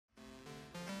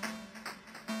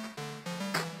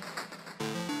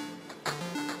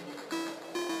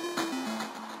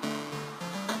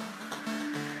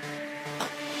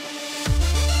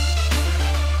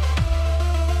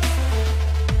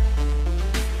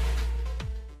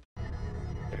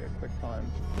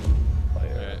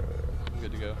Alright, I'm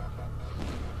good to go.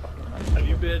 Have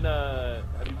you been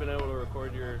able to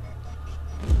record your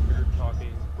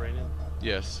talking, Brandon?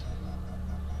 Yes.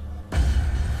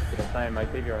 Yes, I am. My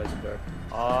KVR hasn't dark.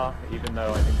 Even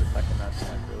though I think the second match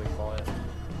went really quiet.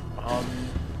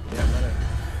 Yeah, I'm ready.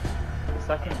 The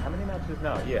second, how many matches?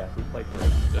 No, yeah, we played 3.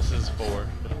 This is 4.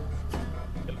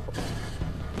 Yeah,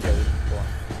 this is 4.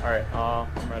 Alright, I'm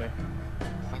ready.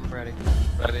 I'm ready.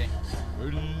 Ready?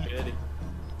 Ready.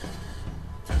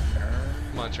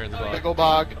 Come on, turn the bog. Pickle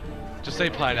bog. Just say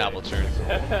pineapple turn.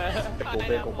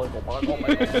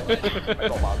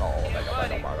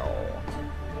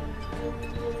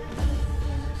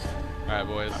 Alright,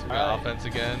 boys, we got offense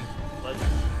again. Let's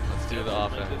do the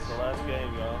offense. This is the last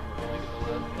game, y'all. We're gonna get the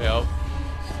last game. Yep.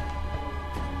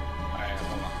 Alright,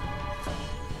 hold on.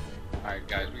 Alright,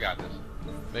 guys, we got this.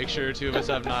 Make sure 2 of us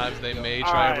have knives. They may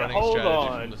try a running strategy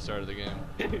from the start of the game.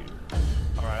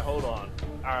 Alright, hold on.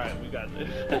 Alright, we got this.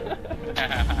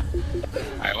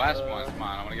 Alright, last one. Come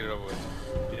on, I want to get it over with.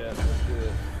 Yeah, let's do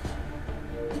it.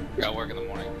 Got work in the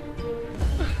morning.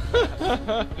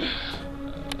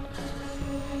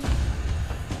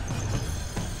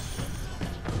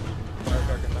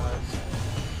 Firecracker knives.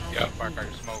 Yeah,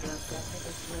 firecracker smoke.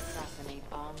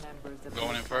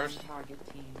 Going in first?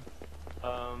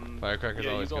 Firecrackers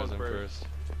yeah, always goes in first.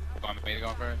 Want me to go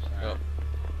in first? Yep.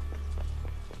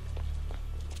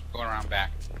 Going around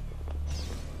back.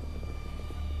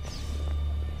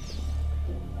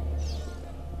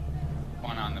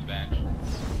 One on the bench.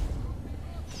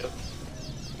 Yep.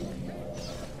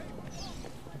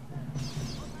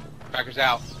 Cracker's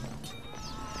out.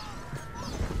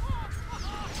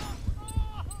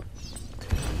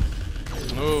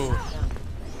 Ooh.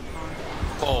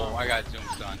 Oh, I got zoom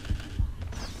stun.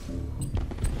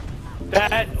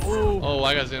 That, ooh. Oh,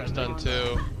 I got zoom stun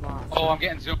too. Oh, I'm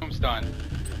getting zoom stun.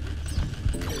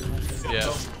 Yeah.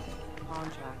 You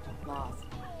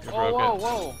Whoa, broke whoa, it.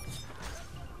 whoa.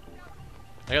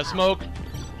 I got smoke.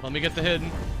 Let me get the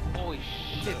hidden. Holy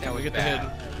shit, that Let me was get the bad.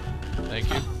 hidden. Thank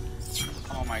you.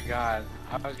 Oh my god.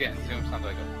 I was getting zoom stunned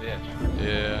like a bitch.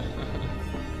 Yeah.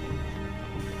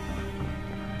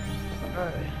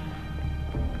 Alright.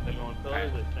 They going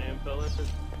pillars? They staying pillars?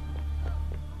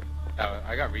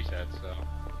 I got resets, so.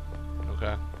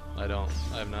 Okay. I don't.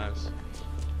 I have knives.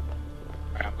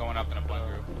 Alright, I'm going up in a blunt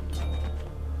group.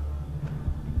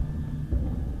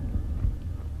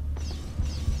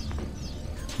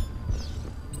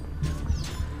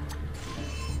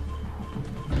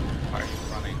 Alright, he's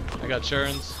running. I got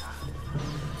churns.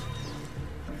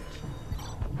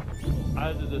 I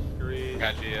had to disagree.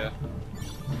 Got you, yeah.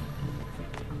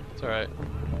 It's alright.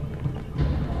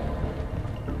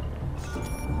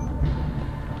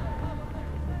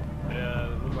 Yeah, it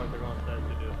looks like they're going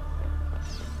statue, dude.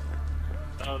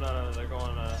 Oh, no, they're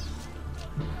going,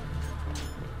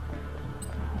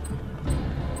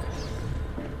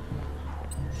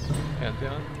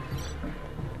 Pantheon?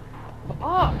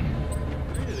 Fuck!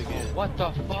 Read it again. What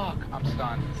the fuck? I'm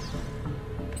stunned.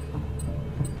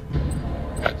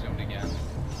 Got zoomed again.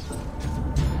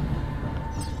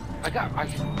 Fuck,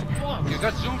 I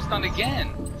got zoom stunned again.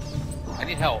 I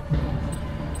need help.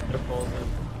 They're folding.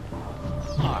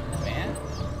 Fuck, man.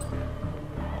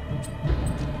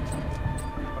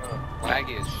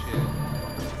 Laggy as shit.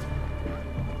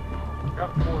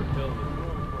 Got 4 kills. It's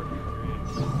going for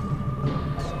 3.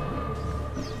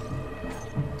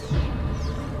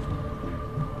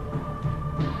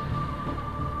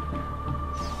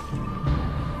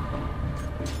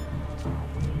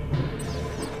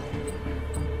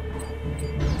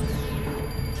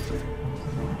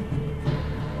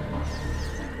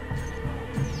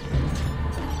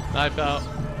 Knife out.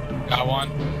 Got one.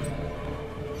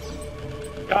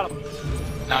 Got him.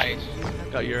 Nice.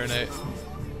 Got urinate.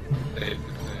 Save,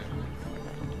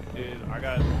 Dude, I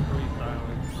got 3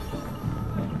 silence.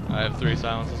 I have 3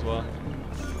 silence as well.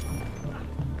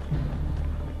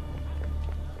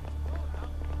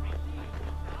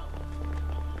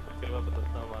 Give up at the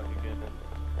sunlock again.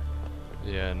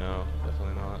 Yeah, no,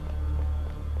 definitely not.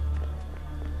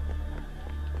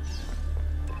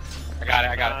 I got it,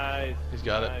 I got it. Nice. He's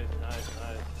got it. Nice.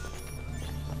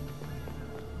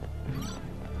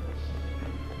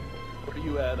 Where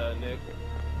you at, Nick?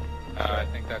 I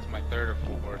think that's my 3rd or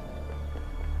 4th.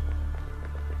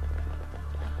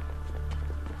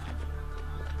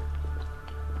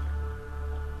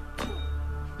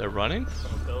 They're running?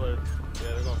 Going pillars. Yeah,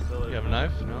 they're going pillars. You have a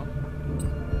knife? No?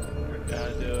 Yeah, I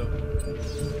do.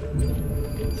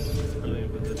 Really in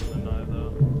position to knife,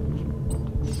 though.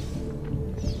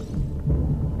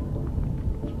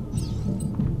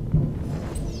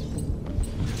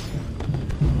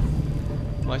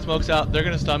 My smoke's out. They're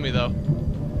gonna stun me though.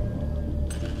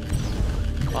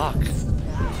 Fuck.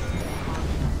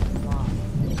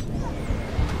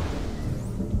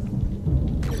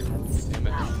 Damn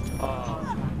it.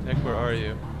 Nick, where are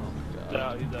you? He's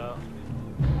out. He's out.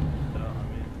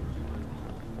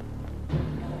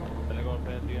 They're going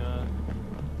Pantheon.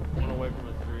 One away from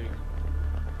a streak.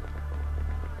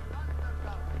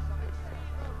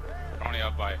 Only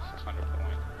up by 600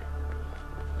 points.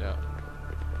 Yeah.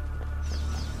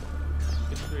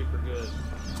 Good streak, we're good.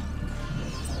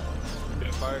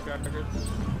 Good firecrackers.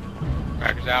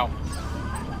 Crackers out.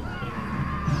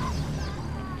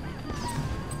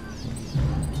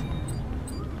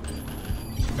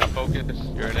 Got focus.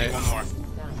 You're an A. One more.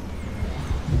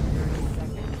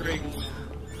 Streak.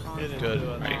 Good.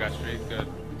 Alright, you got streak. Good.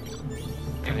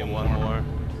 I need one more.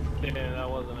 Yeah, that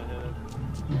wasn't a hit.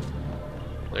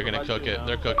 They're gonna cook it.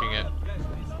 They're cooking it.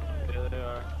 Yeah, they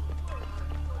are.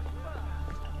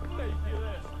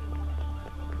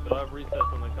 They'll have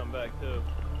resets when they come back too.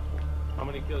 How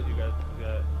many kills you guys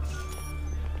got?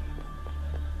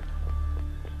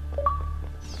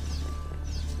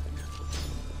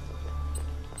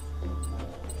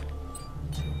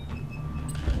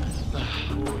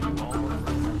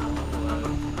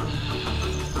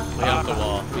 We have to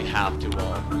wall. We have to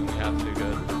wall. We have to.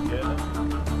 Good. Yeah.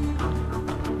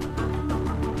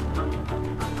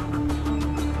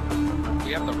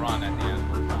 We have to run at the end.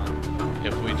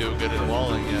 If we do good at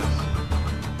walling, yes.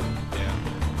 Yeah.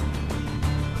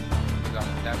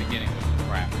 That beginning was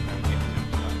crap.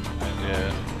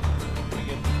 Yeah. We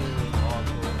get through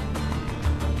awful.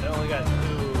 They only got 2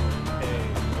 K.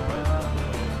 The rest of the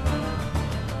way.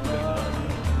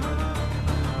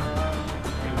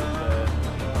 He was bad.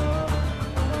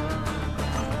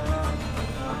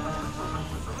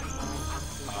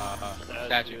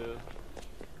 Statue.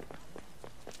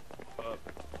 Up.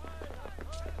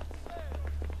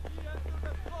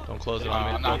 Don't close it on me.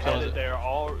 I'm Don't not close Headed it. there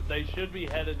they should be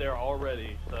headed there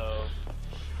already, so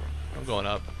I'm going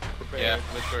up. prepare. Yeah,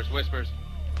 whispers.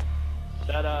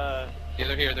 That Yeah,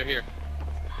 they're here.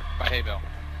 By Haybell.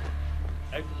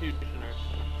 executioner.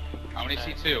 I only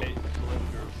see 2.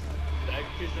 The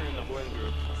executioner in the blend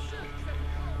group.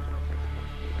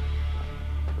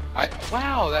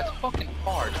 Wow, that's fucking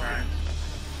far, turn.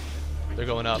 They're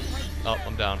going up. Oh,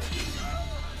 I'm down.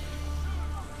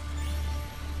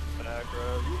 Back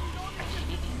row.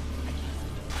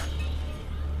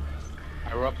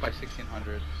 We're up by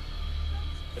 1600.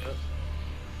 Yep.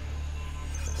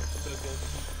 Cooking.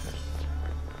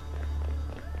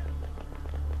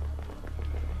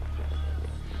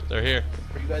 They're here.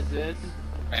 Are you guys in?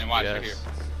 And watch, Yes. they're here.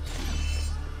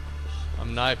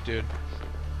 I'm knifed, dude.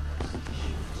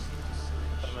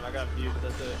 I mean, I got views,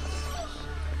 that's it.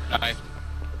 Nice.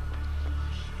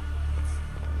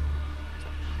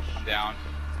 I'm down.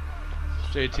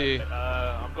 JT.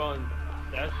 I'm going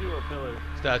statue or pillar?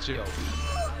 Statue.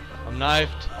 I'm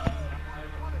knifed.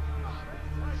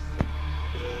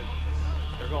 Good.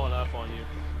 They're going up on you.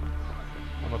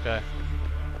 I'm okay.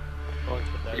 Going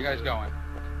to Where you guys going?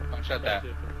 Don't shut that.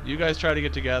 statue. You guys try to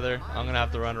get together. I'm gonna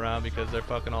have to run around because they're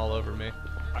fucking all over me.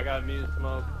 I got mute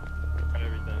smoke. Got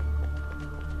everything.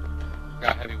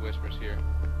 Got heavy whispers here.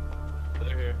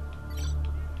 They're here.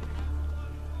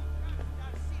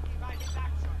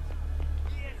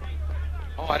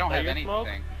 Oh, I don't Are have you anything. smoke?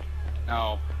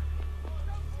 No.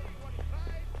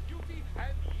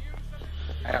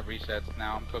 I have resets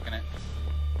now. I'm cooking it.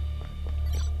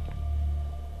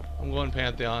 I'm going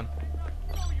Pantheon.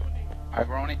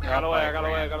 We're only Got away, I got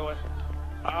away. Got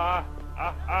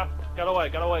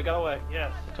away.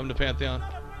 Yes. Come to Pantheon.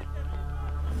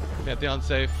 Pantheon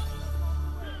safe.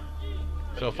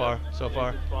 So far. They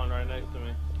spawn right next to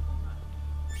me.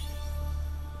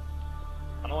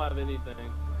 I don't have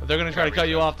anything. But they're gonna try to cut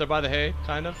you off. They're by the hay,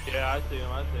 kind of. Yeah, I see him.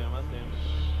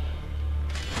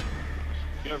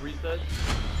 You have resets?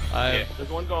 I. There's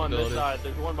one going Ability. this side.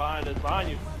 There's one behind us. Behind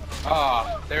you.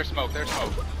 Ah, there's smoke.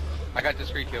 I got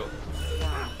discreet killed.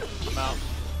 I'm out.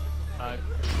 Alright.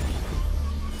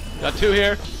 Got 2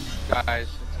 here. Guys,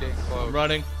 it's getting close. I'm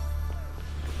running.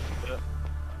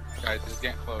 Guys, it's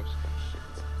getting close.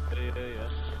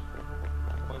 Yeah.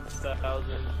 1,000.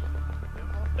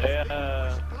 They,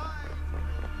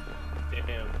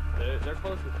 damn. They're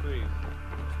close to 3.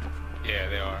 Yeah,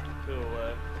 they are. 2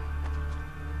 away.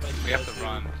 We have to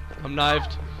run. I'm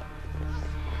knifed.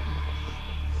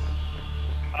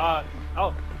 Oh.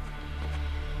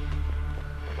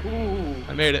 Ooh.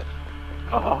 I made it.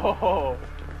 Oh.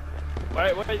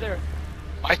 Wait there.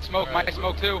 My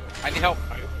smoke too. I need help.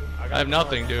 I have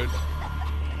nothing, dude.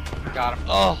 Got him.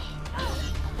 Oh.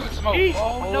 Good smoke.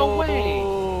 Oh, no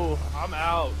way. I'm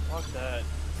out. Fuck that.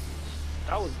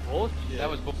 That was bullshit. That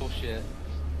was bullshit.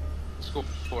 Score.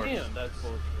 Damn, that's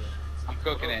bullshit. I'm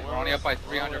cooking it. We're only up by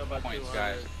 300 We're only up by points, 200.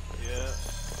 guys. Yeah.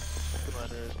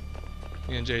 200.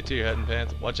 Me and JT are heading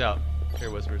pants. Watch out. Hear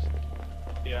whispers.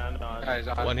 Yeah, I know. Guys,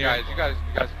 One here. you guys.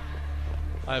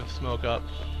 I have smoke up.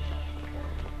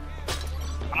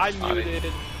 I muted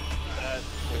that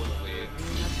Hold the lead.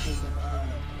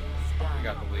 You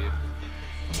got the lead.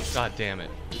 God damn it.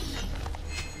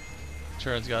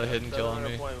 Churn's got a hidden kill on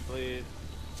me. 700 point lead.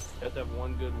 You have to have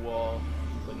one good wall,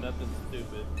 but nothing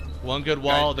stupid. One good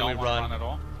wall, Guys then we don't wanna run. at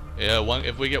all? Yeah,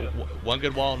 if we get one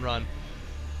good wall and run.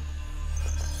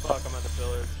 Fuck, I'm at the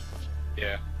pillars.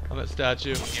 Yeah. I'm at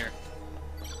statue. Here.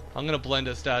 I'm gonna blend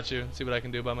at statue and see what I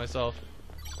can do by myself.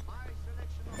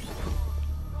 You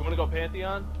wanna go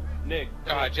Pantheon? Nick.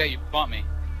 Jay, you bumped me.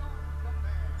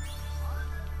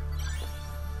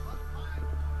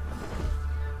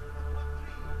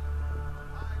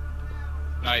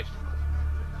 Nice.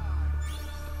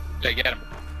 Jay, get him.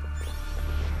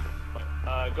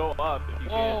 Go up if you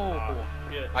can. Whoa.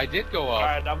 Shit. I did go up.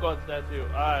 Alright, I'm going statue.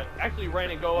 Actually,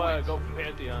 Raining, go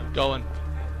Pantheon. Going.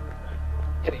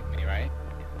 Hitting me, right?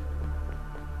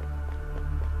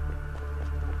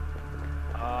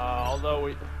 Although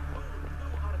we...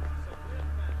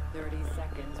 30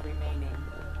 seconds remaining.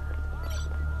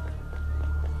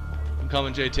 I'm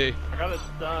coming, JT. I got a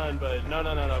stun, but no,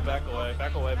 back away.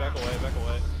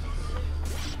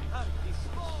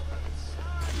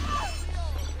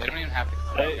 They don't even have to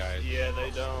come, guys. Yeah, they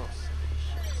don't.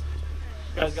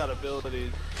 You guys got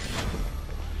abilities.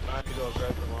 I have to go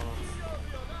aggressive on them.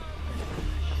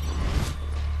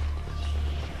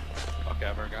 Fuck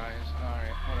ever, guys.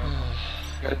 Alright,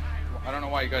 whatever. I don't know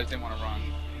why you guys didn't want to run.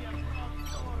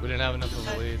 We didn't have enough of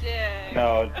a lead.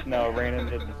 No, Rainin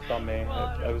didn't stun me.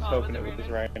 I was hoping it was just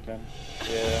Rainin. Yeah, so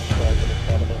I could have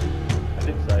thought of it. I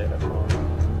did say it, that's wrong.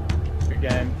 Good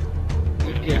game.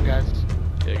 Good game, guys.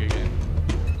 Yeah, good game.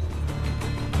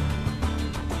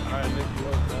 Alright, Nick, you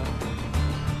look, man.